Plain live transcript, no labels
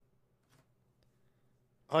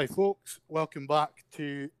Hi, folks. Welcome back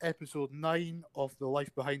to episode 9 of the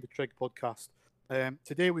Life Behind the Trig podcast.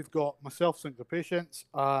 Today we've got myself, Sinclair Patience,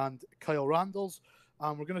 and Kyle Randalls,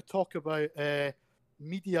 and we're going to talk about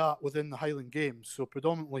media within the Highland Games, so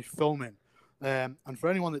predominantly filming. And for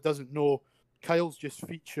anyone that doesn't know, Kyle's just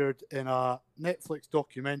featured in a Netflix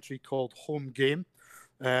documentary called Home Game.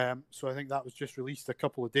 So I think that was just released a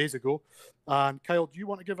couple of days ago. And Kyle, do you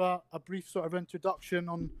want to give a brief sort of introduction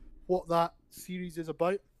on what that series is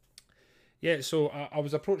about? Yeah, so I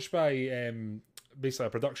was approached by basically a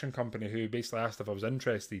production company who basically asked if I was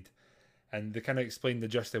interested, and they kind of explained the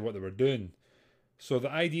gist of what they were doing. So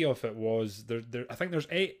the idea of it was I think there's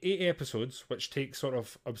eight episodes which take sort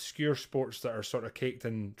of obscure sports that are sort of caked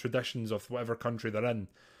in traditions of whatever country they're in.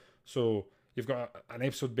 So you've got an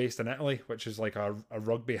episode based in Italy, which is like a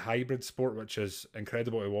rugby hybrid sport, which is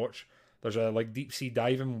incredible to watch. There's a like deep sea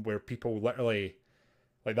diving where people literally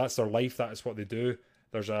like that's their life, that's what they do.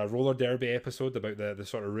 There's a roller derby episode about the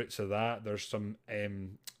sort of roots of that. There's some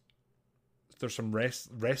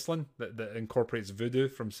wrestling that incorporates voodoo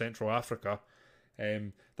from Central Africa.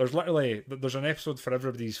 There's an episode for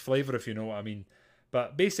everybody's flavour, if you know what I mean.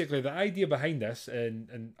 But basically, the idea behind this,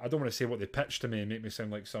 and I don't want to say what they pitched to me and make me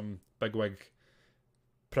sound like some bigwig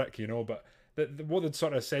prick, but what they'd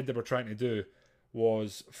sort of said they were trying to do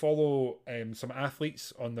was follow some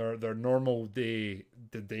athletes on their normal day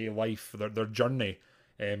life, their journey,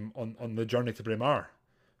 on the journey to Braemar.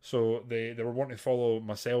 So they were wanting to follow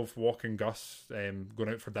myself, walking Gus, going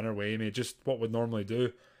out for dinner with Amy, just what we'd normally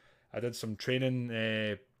do. I did some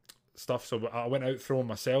training stuff, so I went out throwing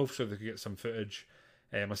myself so they could get some footage.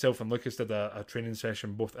 Myself and Lucas did a training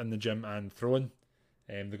session both in the gym and throwing.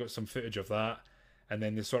 They got some footage of that, and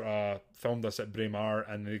then they sort of filmed us at Braemar,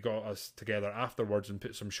 and they got us together afterwards and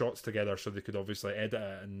put some shots together so they could obviously edit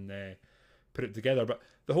it and put it together. But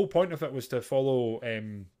the whole point of it was to follow,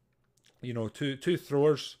 two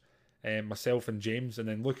throwers, myself and James, and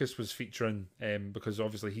then Lucas was featuring because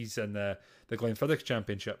obviously he's in the Glenfiddich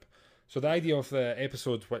Championship. So the idea of the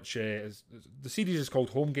episode, which is the series is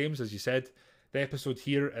called Home Games, as you said. The episode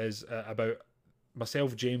here is about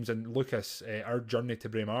myself, James, and Lucas, our journey to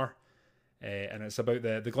Braemar. And it's about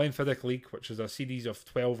the Glenfiddich League, which is a series of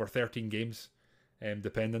 12 or 13 games,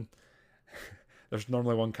 depending. There's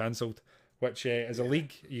normally one cancelled, which is a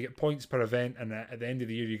league. You get points per event, and at the end of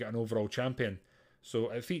the year, you get an overall champion. So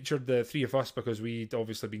it featured the three of us because we'd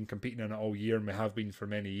obviously been competing in it all year, and we have been for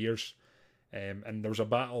many years. And there was a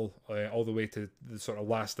battle all the way to the sort of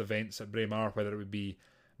last events at Braemar, whether it would be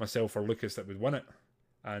myself or Lucas that would win it.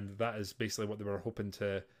 And that is basically what they were hoping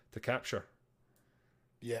to capture.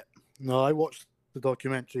 Yeah. No, I watched the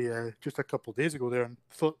documentary just a couple of days ago there and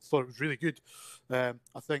thought it was really good. I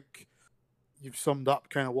think you've summed up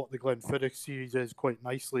kind of what the Glenfiddich series is quite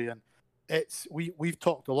nicely, and we've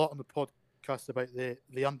talked a lot on the podcast about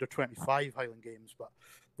the under-25 Highland Games, but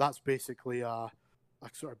that's basically a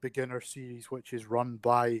sort of beginner series which is run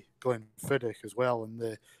by Glenfiddich as well in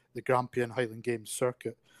the Grampian Highland Games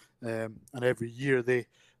circuit, and every year they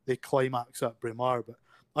climax at Braemar. But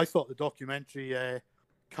I thought the documentary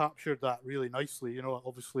captured that really nicely.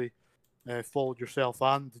 Obviously followed yourself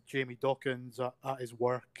and Jamie Dawkins at his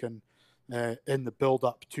work and in the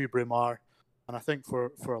build-up to Braemar. And I think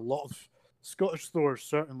for a lot of Scottish throwers,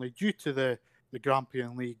 certainly due to the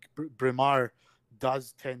Grampian League, Braemar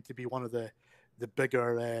does tend to be one of the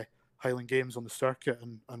bigger Highland Games on the circuit,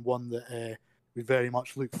 and one that we very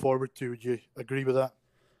much look forward to. Would you agree with that?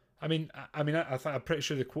 I'm pretty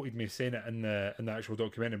sure they quoted me saying it in the actual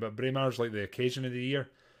documentary, but Braemar's like the occasion of the year.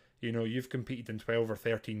 You've competed in 12 or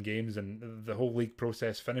 13 games, and the whole league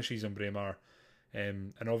process finishes in Braemar.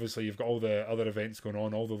 And obviously you've got all the other events going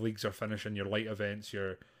on. All the leagues are finishing. Your light events,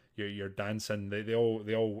 your dancing. They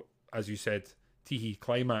all, as you said, Tihi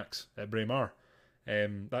climax at Braemar.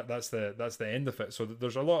 That's the end of it. So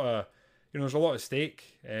there's a lot of there's a lot at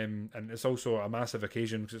stake, and it's also a massive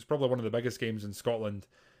occasion because it's probably one of the biggest games in Scotland.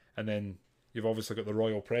 And then you've obviously got the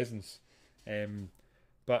royal presence.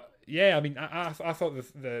 But yeah, I thought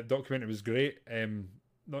the documentary was great.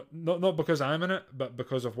 Not because I'm in it, but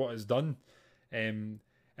because of what it's done.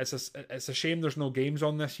 It's a shame there's no games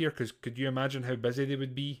on this year, because could you imagine how busy they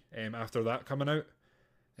would be after that coming out?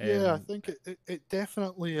 Yeah, I think it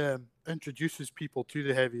definitely introduces people to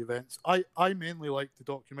the heavy events. I mainly liked the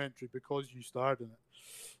documentary because you starred in it.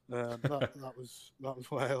 That was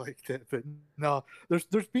why I liked it. But no,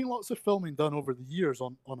 there's been lots of filming done over the years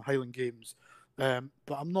on Highland Games, but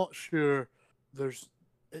I'm not sure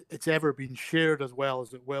it's ever been shared as well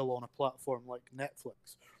as it will on a platform like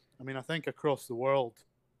Netflix. I think across the world,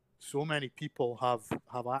 so many people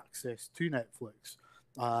have access to Netflix,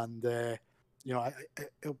 and you know,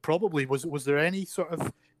 it probably was there any sort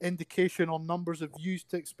of indication on numbers of views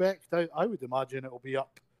to expect? I would imagine it'll be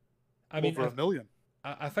up over a million.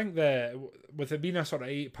 I think that with it being a sort of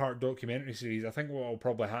 8-part documentary series, I think what will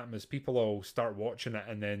probably happen is people will start watching it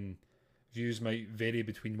and then views might vary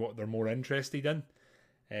between what they're more interested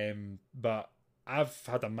in. But I've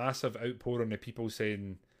had a massive outpouring of people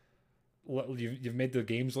saying, you've made the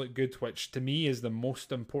games look good, which to me is the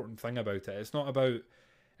most important thing about it. It's not about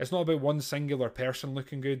one singular person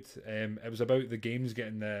looking good. It was about the games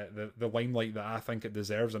getting the limelight that I think it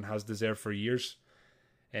deserves and has deserved for years.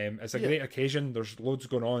 It's a great occasion. There's loads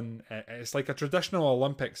going on. It's like a traditional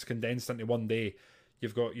Olympics condensed into one day.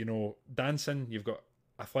 You've got, dancing, you've got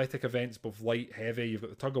athletic events, both light, heavy, you've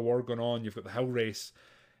got the tug of war going on, you've got the hill race.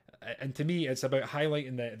 And to me, it's about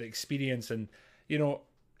highlighting the experience. And,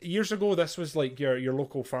 years ago, this was like your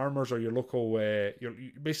local farmers or your local,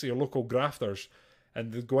 basically your local grafters, and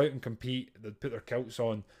they'd go out and compete, they'd put their kilts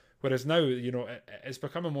on. Whereas now, it's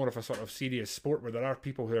becoming more of a sort of serious sport where there are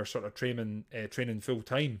people who are sort of training full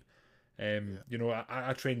time.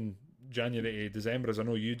 I train January to December, as I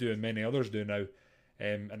know you do and many others do now,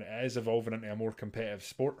 and it is evolving into a more competitive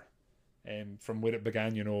sport. From where it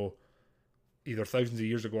began, either thousands of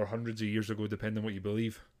years ago or hundreds of years ago, depending on what you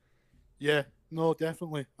believe. Yeah, no,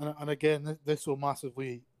 definitely, and again, this will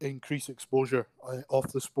massively increase exposure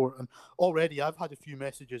of the sport. And already, I've had a few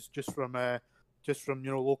messages just from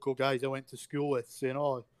local guys I went to school with saying,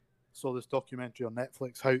 "Oh, I saw this documentary on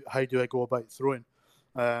Netflix. How do I go about throwing?"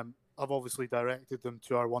 I've obviously directed them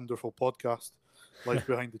to our wonderful podcast, Life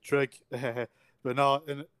Behind the Trig. But no,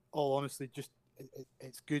 in all honesty, just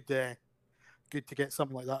it's good. Good to get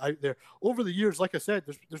something like that out there. Over the years, like I said,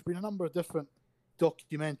 there's been a number of different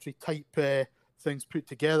documentary type things put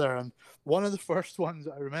together, and one of the first ones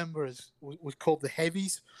that I remember was called The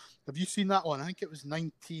Heavies. Have you seen that one? I think it was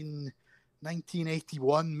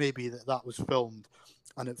 1981 maybe that was filmed,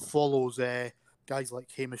 and it follows guys like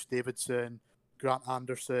Hamish Davidson, Grant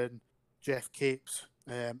Anderson, Jeff Capes.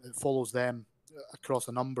 It follows them across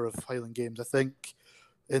a number of Highland Games. I think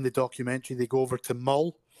in the documentary they go over to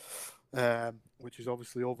Mull, which is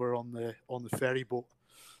obviously over on the ferry boat.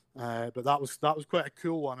 But that was quite a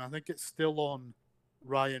cool one. I think it's still on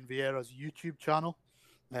Ryan Vieira's YouTube channel.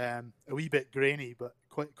 A wee bit grainy, but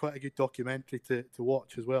quite a good documentary to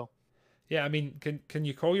watch as well. Yeah, I mean, can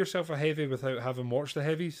you call yourself a heavy without having watched the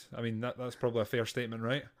heavies? I mean, that's probably a fair statement,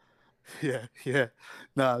 right? Yeah.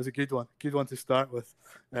 No, it was a good one to start with.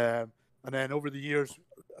 And then over the years,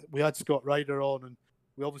 we had Scott Ryder on, and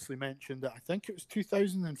we obviously mentioned that I think it was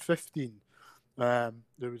 2015. There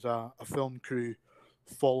was a film crew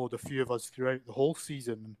followed a few of us throughout the whole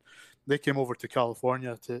season, and they came over to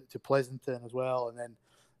California to Pleasanton as well, and then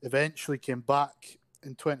eventually came back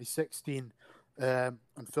in 2016 and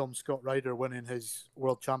filmed Scott Ryder winning his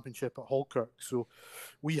World Championship at Halkirk. So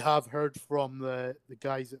we have heard from the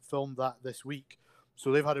guys that filmed that this week.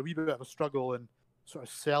 So they've had a wee bit of a struggle in sort of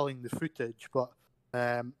selling the footage, but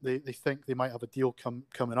they think they might have a deal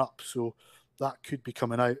coming up. So that could be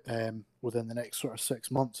coming out within the next sort of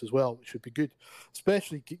 6 months as well, which would be good,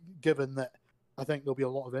 especially given that I think there'll be a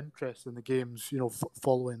lot of interest in the games,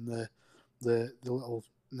 following the little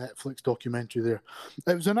Netflix documentary there.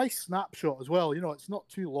 It was a nice snapshot as well. It's not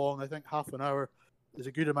too long. I think half an hour is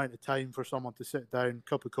a good amount of time for someone to sit down,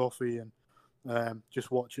 cup of coffee, and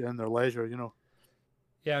just watch it in their leisure,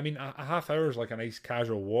 Yeah, I mean, a half hour is like a nice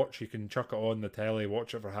casual watch. You can chuck it on the telly,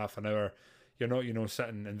 watch it for half an hour. You're not,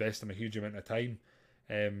 sitting investing a huge amount of time.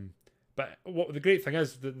 But what the great thing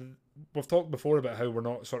is, we've talked before about how we're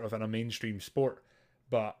not sort of in a mainstream sport.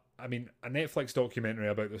 But, I mean, a Netflix documentary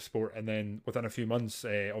about the sport, and then within a few months,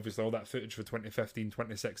 obviously all that footage for 2015,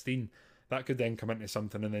 2016, that could then come into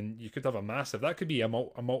something, and then you could have a massive... That could be a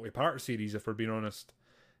multi-part series, if we're being honest.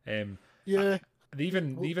 Yeah. They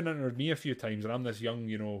even entered me a few times, and I'm this young,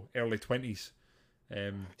 early 20s.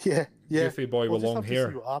 Yeah. Goofy boy with long hair.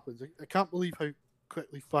 See what happens. I can't believe how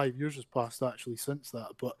quickly 5 years has passed actually since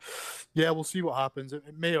that. But yeah, we'll see what happens.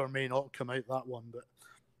 It may or may not come out, that one, but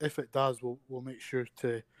if it does, we'll make sure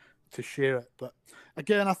to share it. But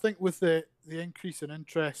again, I think with the increase in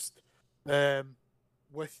interest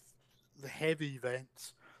with the heavy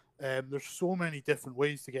events, there's so many different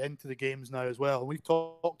ways to get into the games now as well. And we've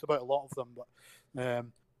talked about a lot of them, but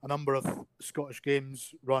a number of Scottish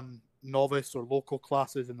Games run novice or local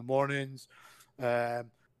classes in the mornings.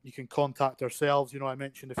 You can contact ourselves. I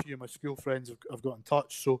mentioned a few of my school friends have got in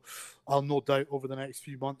touch, so I'll no doubt over the next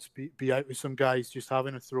few months be out with some guys just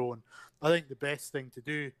having a throw. And I think the best thing to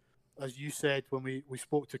do, as you said when we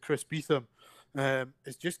spoke to Chris Beetham,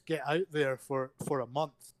 is just get out there for a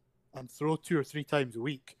month and throw 2 or 3 times a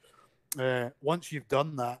week. once you've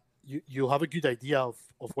done that, you'll have a good idea of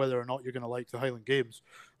whether or not you're going to like the Highland Games.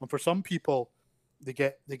 And for some people, they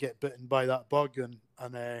get bitten by that bug, and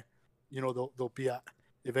they'll be at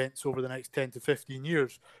events over the next 10 to 15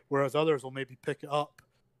 years, whereas others will maybe pick it up,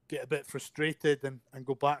 get a bit frustrated, and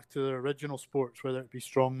go back to their original sports, whether it be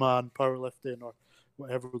strongman, powerlifting, or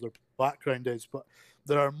whatever their background is. But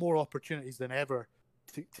there are more opportunities than ever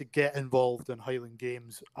to get involved in Highland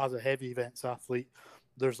Games as a heavy events athlete.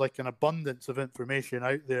 There's like an abundance of information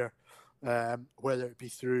out there, whether it be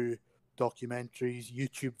through documentaries,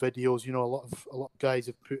 YouTube videos. A lot of guys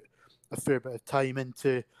have put a fair bit of time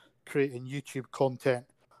into creating YouTube content,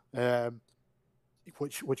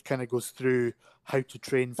 which kind of goes through how to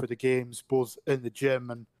train for the games, both in the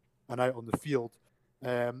gym and out on the field.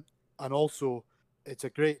 And also, it's a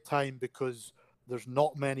great time because there's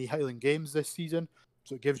not many Highland Games this season,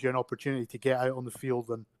 so it gives you an opportunity to get out on the field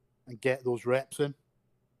and get those reps in.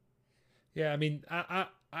 Yeah, I mean,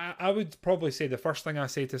 I would probably say the first thing I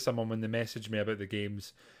say to someone when they message me about the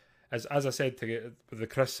games is, as I said with the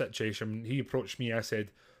Chris situation, he approached me, I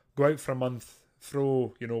said, go out for a month,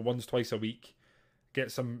 throw, once, twice a week,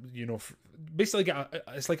 get some, basically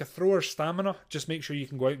it's like a thrower's stamina, just make sure you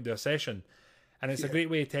can go out and do a session. And it's a great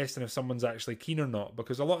way of testing if someone's actually keen or not,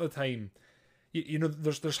 because a lot of the time,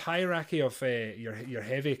 there's hierarchy of your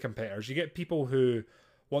heavy competitors. You get people who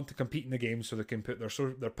want to compete in the game so they can put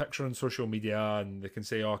their picture on social media and they can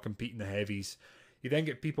say, oh, compete in the heavies. You then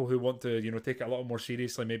get people who want to, take it a little more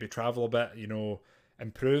seriously, maybe travel a bit,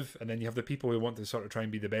 improve. And then you have the people who want to sort of try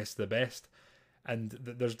and be the best of the best. And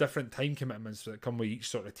there's different time commitments that come with each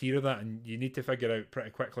sort of tier of that. And you need to figure out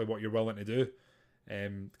pretty quickly what you're willing to do.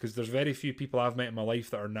 Because there's very few people I've met in my life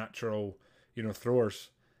that are natural,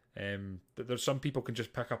 throwers. There's some people can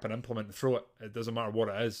just pick up an implement and throw it. It doesn't matter what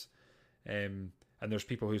it is. And there's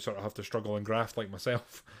people who sort of have to struggle and graft like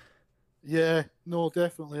myself. Yeah, no,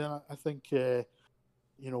 definitely. And I think,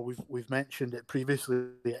 we've mentioned it previously.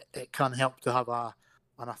 It can help to have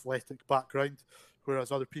an athletic background,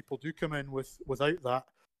 whereas other people do come in without that,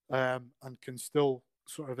 and can still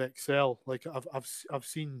sort of excel. Like I've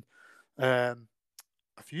seen a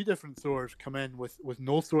few different throwers come in with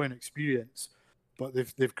no throwing experience, but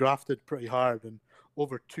they've grafted pretty hard, and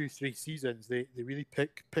over 2-3 seasons they really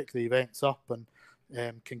pick the events up and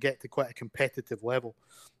can get to quite a competitive level.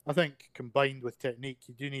 I think combined with technique,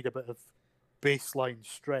 you do need a bit of baseline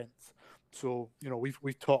strength. So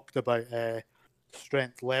we've talked about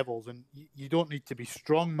strength levels, and you don't need to be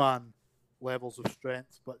strongman levels of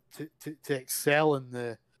strength, but to excel in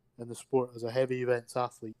the sport as a heavy events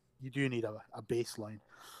athlete, you do need a baseline.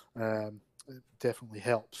 It definitely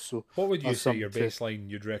helps. So what would you say your baseline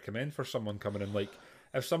you'd recommend for someone coming in? Like,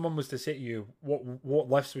 if someone was to say to you, what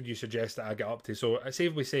lifts would you suggest that I get up to? So say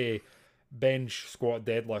if we say bench, squat,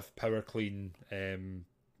 deadlift, power clean,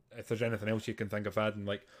 if there's anything else you can think of adding,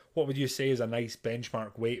 like, what would you say is a nice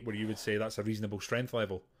benchmark weight where you would say that's a reasonable strength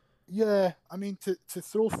level? Yeah, I mean, to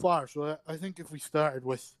throw far, so I think if we started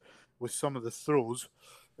with some of the throws,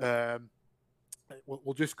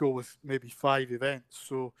 we'll just go with maybe 5 events.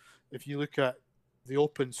 So if you look at the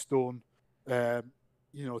open stone, a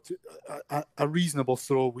reasonable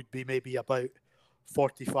throw would be maybe about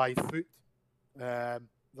 45 foot.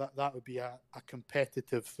 That would be a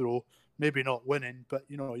competitive throw. Maybe not winning, but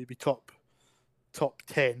you'd be top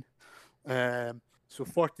 10. So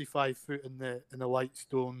 45 foot in the light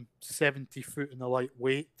stone, 70 foot in the light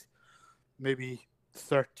weight, maybe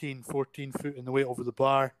 13, 14 foot in the weight over the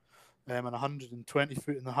bar, and 120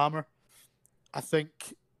 foot in the hammer. I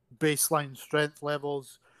think baseline strength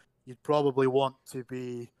levels, you'd probably want to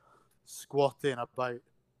be squatting about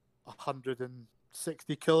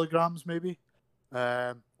 160 kilograms maybe.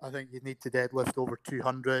 I think you'd need to deadlift over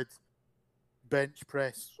 200, bench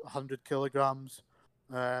press 100 kilograms.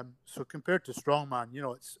 So compared to strongman,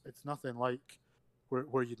 it's nothing like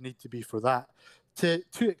where you'd need to be for that. To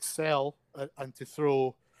excel and to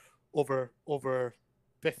throw over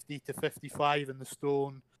 50 to 55 in the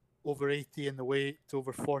stone, over 80 in the weight,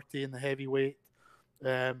 over 40 in the heavyweight,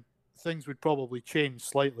 things would probably change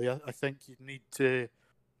slightly. I think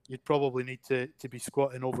you'd probably need to be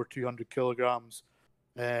squatting over 200 kilograms.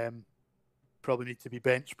 Probably need to be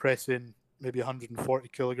bench pressing maybe 140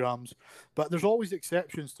 kilograms. But there's always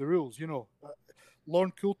exceptions to rules.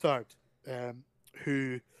 Lorne Coulthard,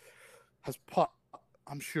 who has put,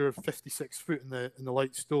 I'm sure, 56 foot in the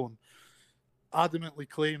light stone, adamantly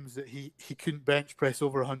claims that he couldn't bench press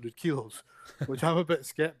over 100 kilos, which I'm a bit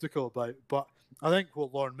skeptical about. But I think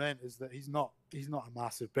what Lorne meant is that he's not a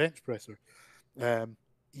massive bench presser.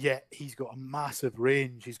 Yet he's got a massive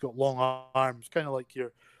range. He's got long arms, kind of like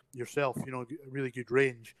yourself, a really good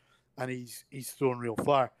range. and he's thrown real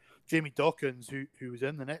far. Jamie Dawkins, who was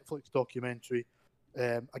in the Netflix documentary,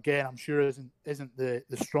 again, I'm sure isn't the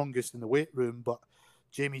strongest in the weight room, but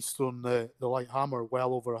Jamie's thrown the light hammer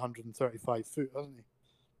well over 135 foot, hasn't he?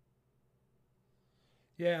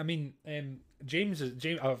 Yeah, I mean, James.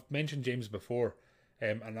 I've mentioned James before,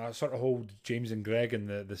 and I sort of hold James and Greg in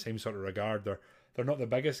the same sort of regard. They're not the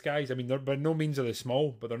biggest guys. I mean, they're by no means are they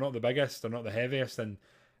small, but they're not the biggest. They're not the heaviest, and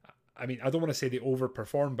I mean, I don't want to say they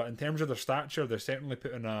overperform, but in terms of their stature, they're certainly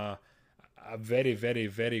putting a very, very,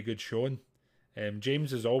 very good showing.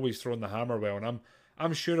 James has always thrown the hammer well, and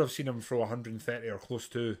I'm sure I've seen him throw 130 or close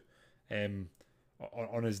to, um,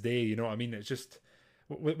 on his day. You know what I mean? It's just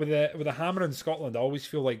with a hammer in Scotland, I always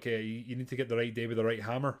feel like you need to get the right day with the right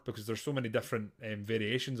hammer because there's so many different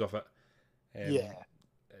variations of it. Yeah,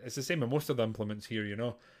 It's the same with most of the implements here,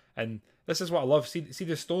 And this is what I love. See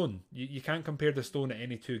the stone. You can't compare the stone at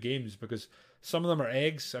any two games because some of them are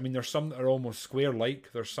eggs. I mean, there's some that are almost square-like.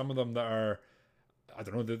 There's some of them that are, I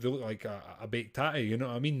don't know, they look like a baked tatty. You know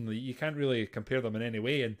what I mean? You can't really compare them in any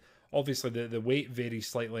way. And obviously the weight varies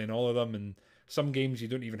slightly in all of them. And some games you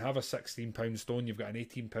don't even have a 16-pound stone. You've got an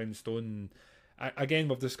 18-pound stone. And again,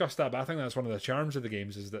 we've discussed that, but I think that's one of the charms of the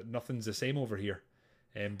games is that nothing's the same over here.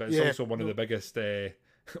 But it's also one of the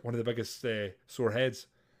biggest, sore heads.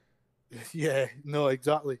 Yeah, no,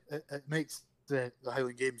 exactly. It makes the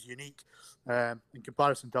Highland Games unique in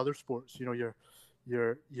comparison to other sports.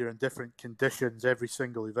 You're in different conditions every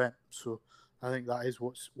single event, so I think that is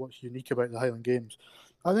what's unique about the Highland Games.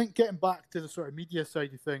 I think getting back to the sort of media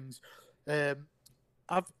side of things,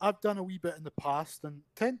 I've done a wee bit in the past and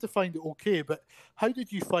tend to find it okay. But how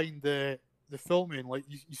did you find the filming? Like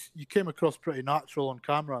you came across pretty natural on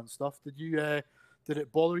camera and stuff. Did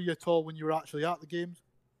it bother you at all when you were actually at the games?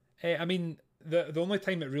 I mean, the only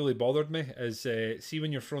time it really bothered me is see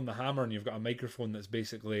when you're throwing the hammer and you've got a microphone that's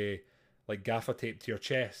basically like gaffer taped to your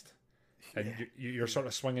chest, and you're sort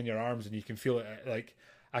of swinging your arms and you can feel it. Like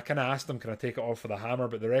I kind of asked them, can I take it off for the hammer?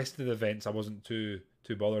 But the rest of the events, I wasn't too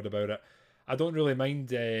bothered about it. I don't really mind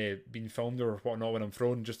being filmed or whatnot when I'm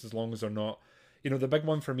throwing, just as long as they're not. The big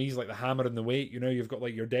one for me is like the hammer and the weight. You've got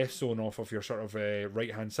like your death zone off of your sort of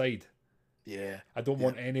right hand side. Yeah, I don't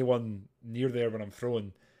want anyone near there when I'm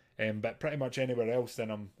throwing. But pretty much anywhere else,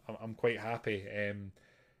 then I'm quite happy.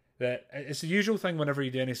 That it's the usual thing whenever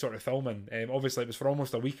you do any sort of filming. Obviously, it was for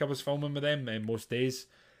almost a week I was filming with them. Most days,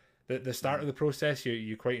 the start of the process,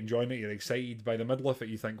 you quite enjoying it. You're excited. By the middle of it,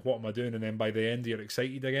 you think, "What am I doing?" And then by the end, you're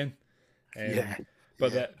excited again.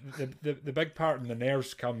 But the big part and the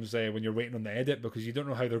nerves comes when you're waiting on the edit because you don't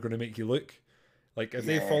know how they're going to make you look. Like if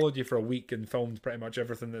they followed you for a week and filmed pretty much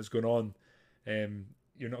everything that's going on,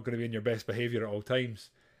 you're not going to be in your best behaviour at all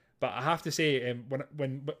times. But I have to say,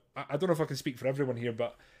 when I don't know if I can speak for everyone here,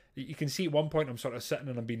 but you can see at one point I'm sort of sitting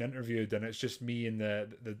and I'm being interviewed, and it's just me and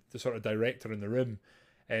the sort of director in the room.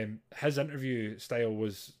 His interview style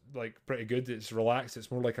was like pretty good. It's relaxed.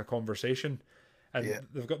 It's more like a conversation, and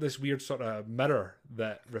they've got this weird sort of mirror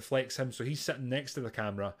that reflects him. So he's sitting next to the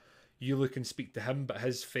camera. You look and speak to him, but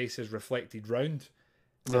his face is reflected round,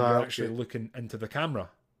 and you're actually looking into the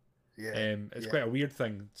camera. It's quite a weird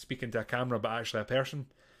thing speaking to a camera, but actually a person.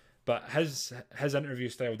 But his interview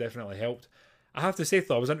style definitely helped. I have to say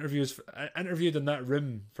though, I was interviewed in that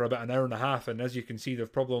room for about an hour and a half, and as you can see,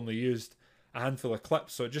 they've probably only used a handful of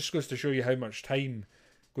clips. So it just goes to show you how much time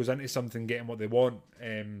goes into something getting what they want,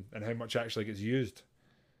 and how much actually gets used.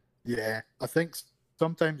 Yeah, I think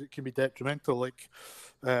sometimes it can be detrimental. Like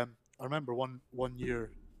I remember one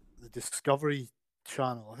year, the Discovery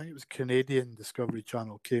Channel, I think it was Canadian Discovery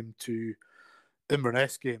Channel, came to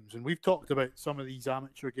Inverness Games, and we've talked about some of these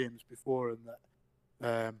amateur games before, and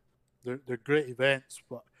that they're great events,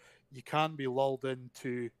 but you can be lulled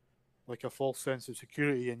into like a false sense of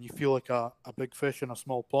security, and you feel like a big fish in a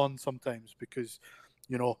small pond sometimes because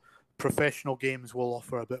professional games will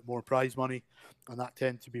offer a bit more prize money, and that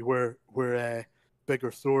tends to be where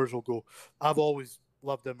bigger throwers will go. I've always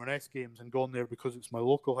loved Inverness Games and gone there because it's my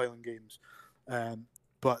local Highland Games,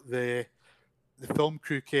 but the film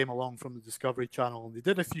crew came along from the Discovery Channel, and they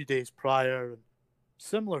did a few days prior, and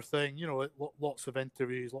similar thing, lots of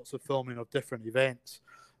interviews, lots of filming of different events.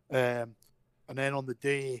 And then on the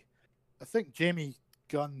day, I think Jamie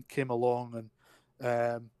Gunn came along,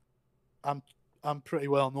 and I'm pretty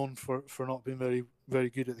well known for not being very, very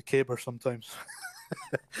good at the caber sometimes.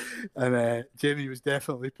 And Jamie was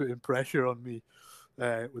definitely putting pressure on me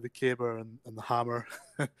with the caber and the hammer.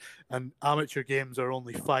 And amateur games are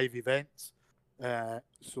only 5 events.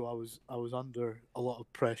 So I was under a lot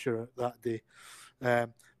of pressure that day.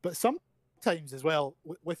 But sometimes as well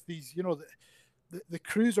with these, the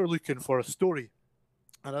crews are looking for a story.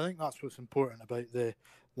 And I think that's what's important about the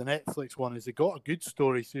Netflix one is they got a good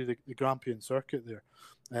story through the Grampian circuit there,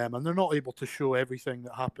 and they're not able to show everything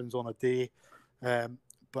that happens on a day,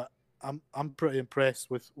 but I'm pretty impressed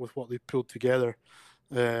with what they've pulled together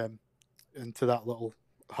into that little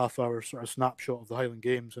half-hour sort of snapshot of the Highland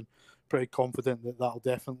Games, and pretty confident that that'll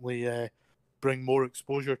definitely bring more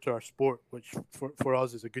exposure to our sport, which for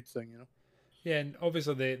us is a good thing, you know. Yeah, and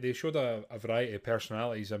obviously they showed a variety of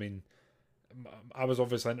personalities. I mean, I was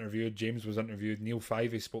obviously interviewed, James was interviewed, Neil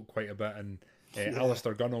Fivey spoke quite a bit, and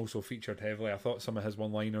Alistair Gunn also featured heavily. I thought some of his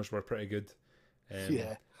one-liners were pretty good.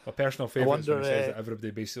 Yeah. My personal favourite is when he says that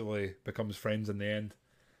everybody basically becomes friends in the end.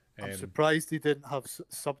 I'm surprised he didn't have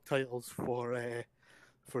subtitles for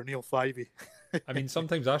Neil Fivey. I mean,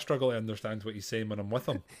 sometimes I struggle to understand what he's saying when I'm with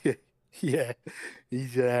him. Yeah,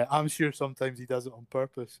 he's. I'm sure sometimes he does it on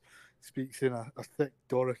purpose. He speaks in a thick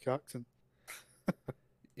Doric accent.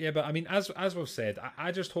 Yeah, but I mean, as we've said,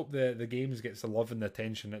 I just hope the Games gets the love and the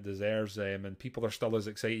attention it deserves, and people are still as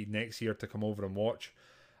excited next year to come over and watch.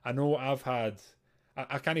 I know I've had,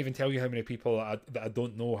 I can't even tell you how many people that I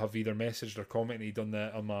don't know have either messaged or commented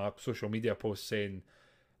on my social media posts saying,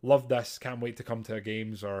 "Love this, can't wait to come to a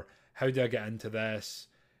Games," or "How do I get into this?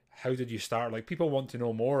 How did you start?" Like, people want to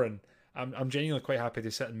know more, and I'm genuinely quite happy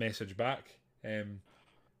to sit and message back.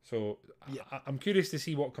 So yeah. I'm curious to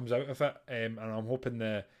see what comes out of it, and I'm hoping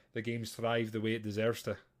the Games thrive the way it deserves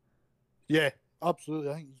to. Yeah, absolutely.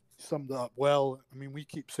 I think you summed it up well. I mean, we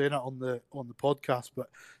keep saying it on the podcast, but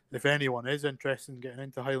if anyone is interested in getting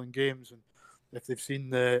into Highland Games, and if they've seen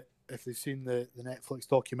the Netflix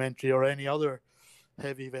documentary or any other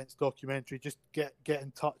heavy events documentary, just get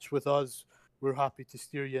in touch with us. We're happy to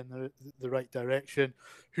steer you in the right direction.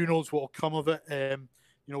 Who knows what will come of it?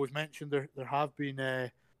 We've mentioned there have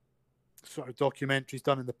been sort of documentaries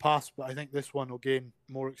done in the past, but I think this one will gain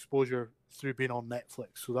more exposure through being on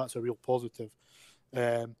Netflix, so that's a real positive.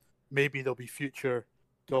 Maybe there'll be future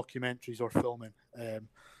documentaries or filming.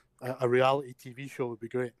 A reality TV show would be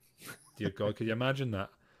great. Dear God, could you imagine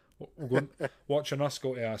that? Watching us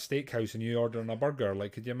go to a steakhouse and you ordering a burger,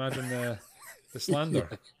 like, could you imagine the slander?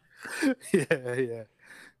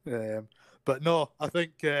 Yeah. But no, I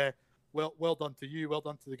think well done to you, well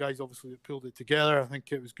done to the guys obviously that pulled it together. I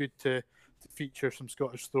think it was good to feature some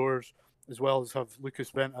Scottish stores, as well as have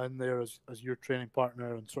Lucas Venta in there as your training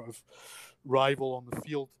partner and sort of rival on the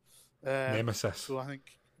field. Nemesis. So I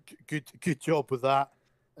think good job with that.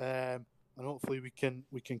 And hopefully we can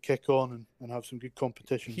kick on and have some good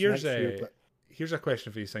competitions next year. Here's a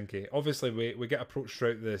question for you, Sinky. Obviously, we get approached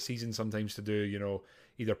throughout the season sometimes to do,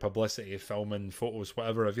 either publicity, filming, photos,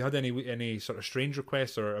 whatever. Have you had any sort of strange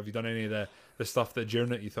requests, or have you done any of the stuff that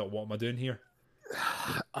during it you thought, what am I doing here?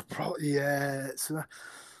 I probably, so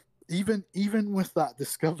even with that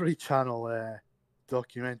Discovery Channel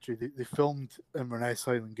documentary, they filmed Inverness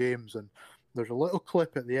Highland Games, and there's a little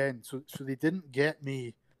clip at the end. So they didn't get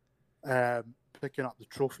me picking up the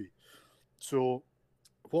trophy. So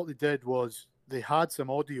what they did was they had some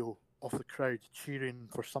audio of the crowd cheering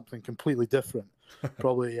for something completely different,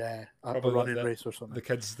 probably a running race or something. The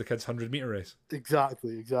kids' 100-meter race.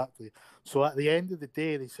 Exactly. So at the end of the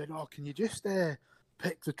day, they said, "Oh, can you just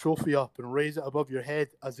pick the trophy up and raise it above your head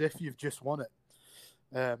as if you've just won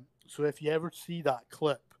it?" So if you ever see that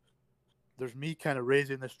clip, there's me kind of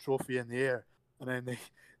raising this trophy in the air, and then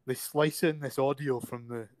they slice in this audio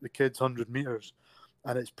from the kids' 100 meters,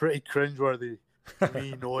 and it's pretty cringeworthy.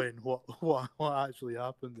 Me knowing what actually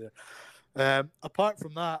happened there. Apart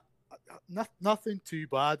from that, nothing too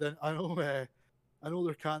bad. And I know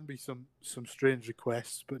there can be some strange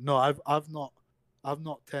requests, but no, I've not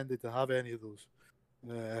tended to have any of those.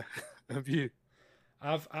 Have you?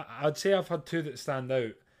 I'd say I've had two that stand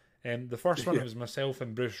out. The first one was myself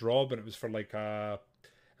and Bruce Robb, and it was for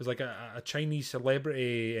a Chinese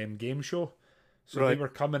celebrity game show. So They were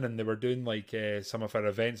coming and they were doing some of our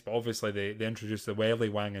events, but obviously they introduced the Welly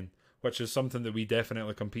Wanging, which is something that we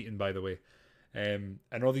definitely compete in, by the way. And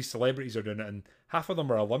all these celebrities are doing it, and half of them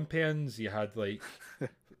were Olympians. You had like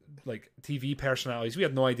TV personalities. We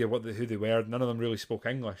had no idea who they were. None of them really spoke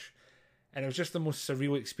English, and it was just the most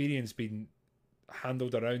surreal experience being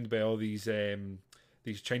handled around by all these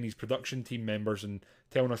Chinese production team members and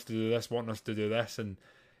telling us to do this, wanting us to do this, and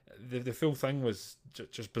the full thing was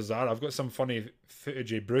just bizarre. I've got some funny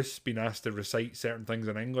footage of Bruce being asked to recite certain things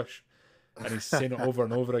in English, and he's saying it over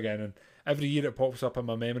and over again. And every year it pops up in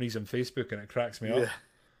my memories on Facebook, and it cracks me up.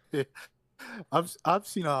 Yeah. I've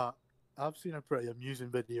seen a pretty amusing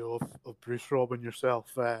video of Bruce Robb and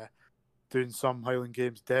yourself doing some Highland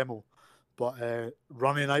Games demo, but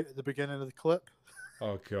running out at the beginning of the clip.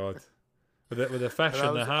 Oh God. with the fish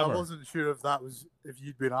and the I hammer. wasn't sure if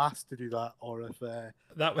you'd been asked to do that or if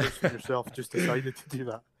That was yourself just decided to do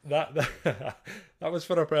that. that was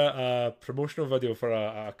for a promotional video for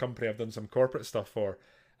a company I've done some corporate stuff for.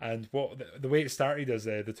 And what the way it started is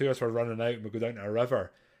the two of us were running out and we go down to a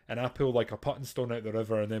river, and I pull like a putting stone out the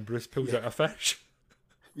river, and then Bruce pulls out a fish.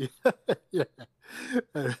 Yeah, yeah.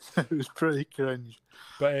 It was pretty cringe.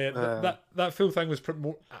 But that full thing was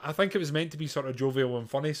I think it was meant to be sort of jovial and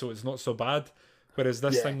funny, so it's not so bad. Whereas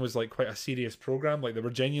this thing was like quite a serious program, like they were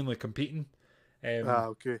genuinely competing.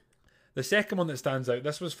 Okay. The second one that stands out,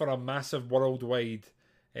 this was for a massive worldwide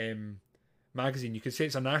magazine. You could say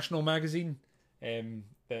it's a national magazine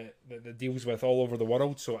that deals with all over the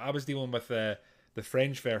world. So I was dealing with the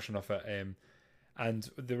French version of it, and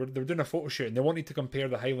they were doing a photo shoot, and they wanted to compare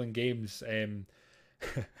the Highland Games.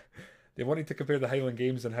 They wanted to compare the Highland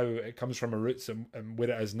Games and how it comes from a roots and where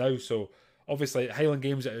it is now. So obviously, Highland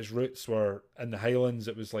Games at its roots were in the Highlands.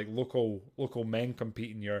 It was like local men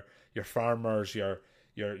competing, your farmers, your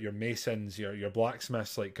masons, your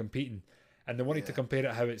blacksmiths, like competing, and they wanted to compare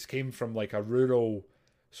it how it's came from like a rural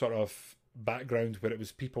sort of background where it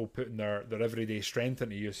was people putting their everyday strength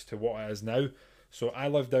into use to what it is now. So I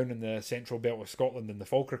live down in the central belt of Scotland in the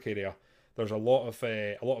Falkirk area. There's a lot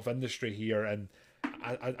of industry here, and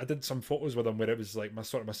I did some photos with them where it was like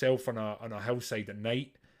myself on a hillside at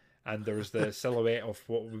night, and there was the silhouette of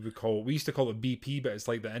what we used to call it BP, but it's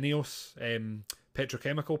like the Ineos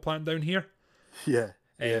petrochemical plant down here. Yeah.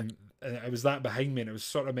 And it was that behind me, and it was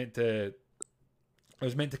sort of meant to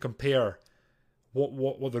compare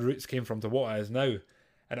what the roots came from to what it is now.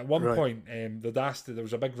 And at one point, there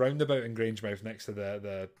was a big roundabout in Grangemouth next to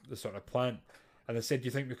the sort of plant, and they said, "Do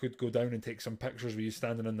you think we could go down and take some pictures with you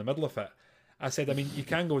standing in the middle of it?" I said, "I mean, you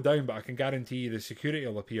can go down, but I can guarantee you the security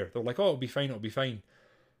will appear." They're like, "Oh, it'll be fine, it'll be fine."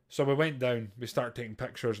 So we went down, we started taking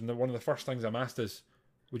pictures, and one of the first things I'm asked is,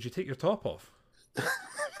 "Would you take your top off?"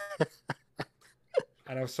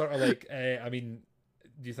 And I was sort of like, I mean,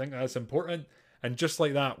 do you think that's important? And just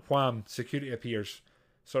like that, wham, security appears.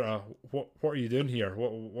 Sort of, what are you doing here?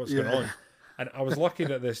 What's going on? And I was lucky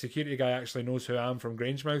that the security guy actually knows who I am from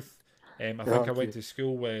Grangemouth. I think I went to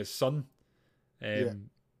school with his son.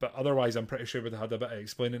 But otherwise, I'm pretty sure we'd have had a bit of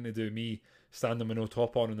explaining to do, me standing with no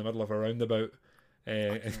top on in the middle of a roundabout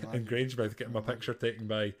in Grangemouth, getting my picture taken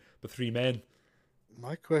by the three men.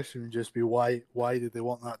 My question would just be, why did they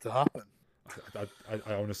want that to happen?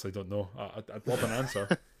 I honestly don't know. I'd love an answer.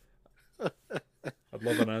 I'd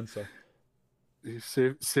love an answer.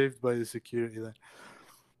 Saved by the security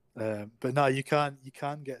then. But no, you can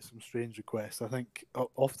get some strange requests. I think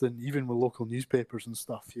often, even with local newspapers and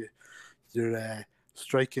stuff, you're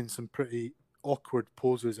striking some pretty awkward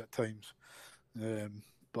poses at times.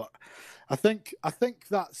 But I think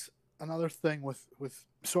that's another thing with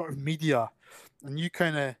sort of media, and you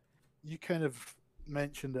kind of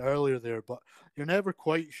mentioned it earlier there, but you're never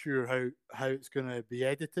quite sure how it's going to be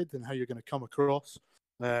edited and how you're going to come across.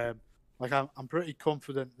 Like I'm pretty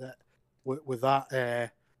confident that with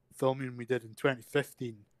that filming we did in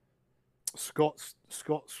 2015, Scott's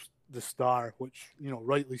the star, which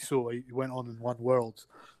rightly so. He went on and won worlds,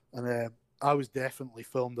 and I was definitely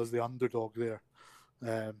filmed as the underdog there,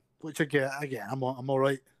 which again I'm all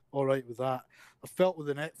right with that. I felt with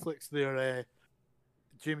the Netflix there,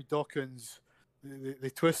 Jamie Dawkins, they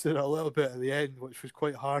twisted it a little bit at the end, which was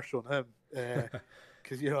quite harsh on him,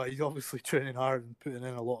 because he's obviously training hard and putting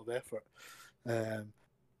in a lot of effort,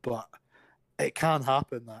 but it can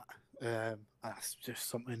happen that. That's just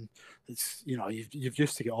something. It's you've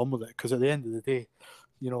just to get on with it, because at the end of the day,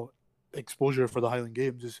 exposure for the Highland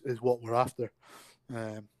Games is what we're after.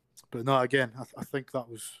 But no, again, I think that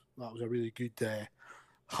was a really good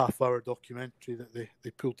half-hour documentary that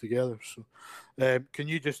they pulled together. So, can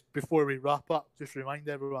you just, before we wrap up, just remind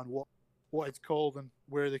everyone what it's called and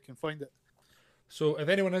where they can find it? So, if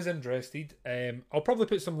anyone is interested, I'll probably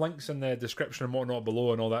put some links in the description and whatnot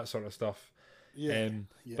below and all that sort of stuff.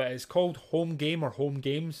 But it's called Home Game or Home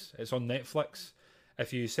Games. It's on Netflix.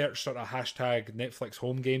 If you search sort of hashtag Netflix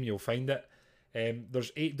Home Game, you'll find it.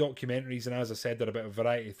 There's 8 documentaries, and as I said, they're about a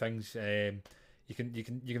variety of things. You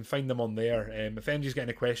can find them on there. If anybody's got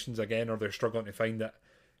any questions again, or they're struggling to find it,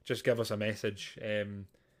 just give us a message.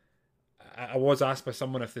 I was asked by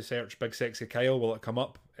someone if they search Big Sexy Kyle, will it come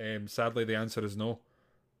up? Sadly, the answer is no.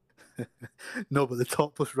 No, but the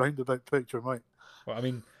topless roundabout picture might. Well, I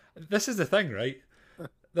mean, this is the thing, right?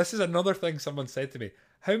 This is another thing someone said to me.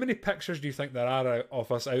 How many pictures do you think there are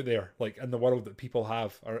of us out there, like in the world, that people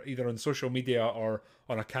have, or either on social media or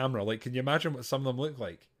on a camera? Like, can you imagine what some of them look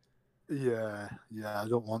like? Yeah, I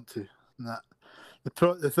don't want to. Nah.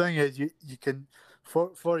 The thing is, you can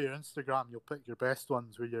for your Instagram, you'll pick your best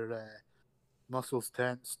ones with your muscles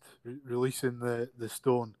tensed, releasing the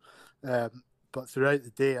stone. But throughout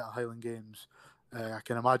the day at Highland Games, I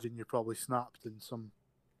can imagine you're probably snapped in some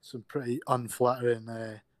pretty unflattering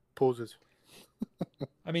poses.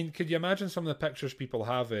 I mean, could you imagine some of the pictures people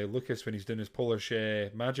have Lucas when he's doing his Polish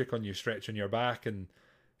magic on you, stretching your back, and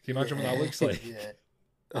can you imagine what that looks like? Yeah,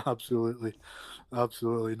 absolutely.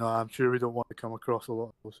 No, I'm sure we don't want to come across a lot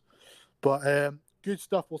of those. But good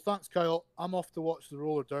stuff. Well, thanks, Kyle. I'm off to watch the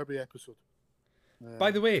roller derby episode.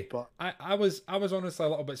 By the way, but I was honestly a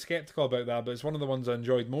little bit skeptical about that, but it's one of the ones I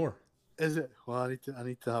enjoyed more. Is it? Well, I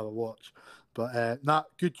need to have a watch. But Nat,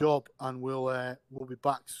 good job, and we'll be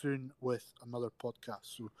back soon with another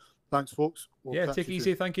podcast. So thanks, folks. Take it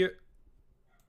easy. Thank you.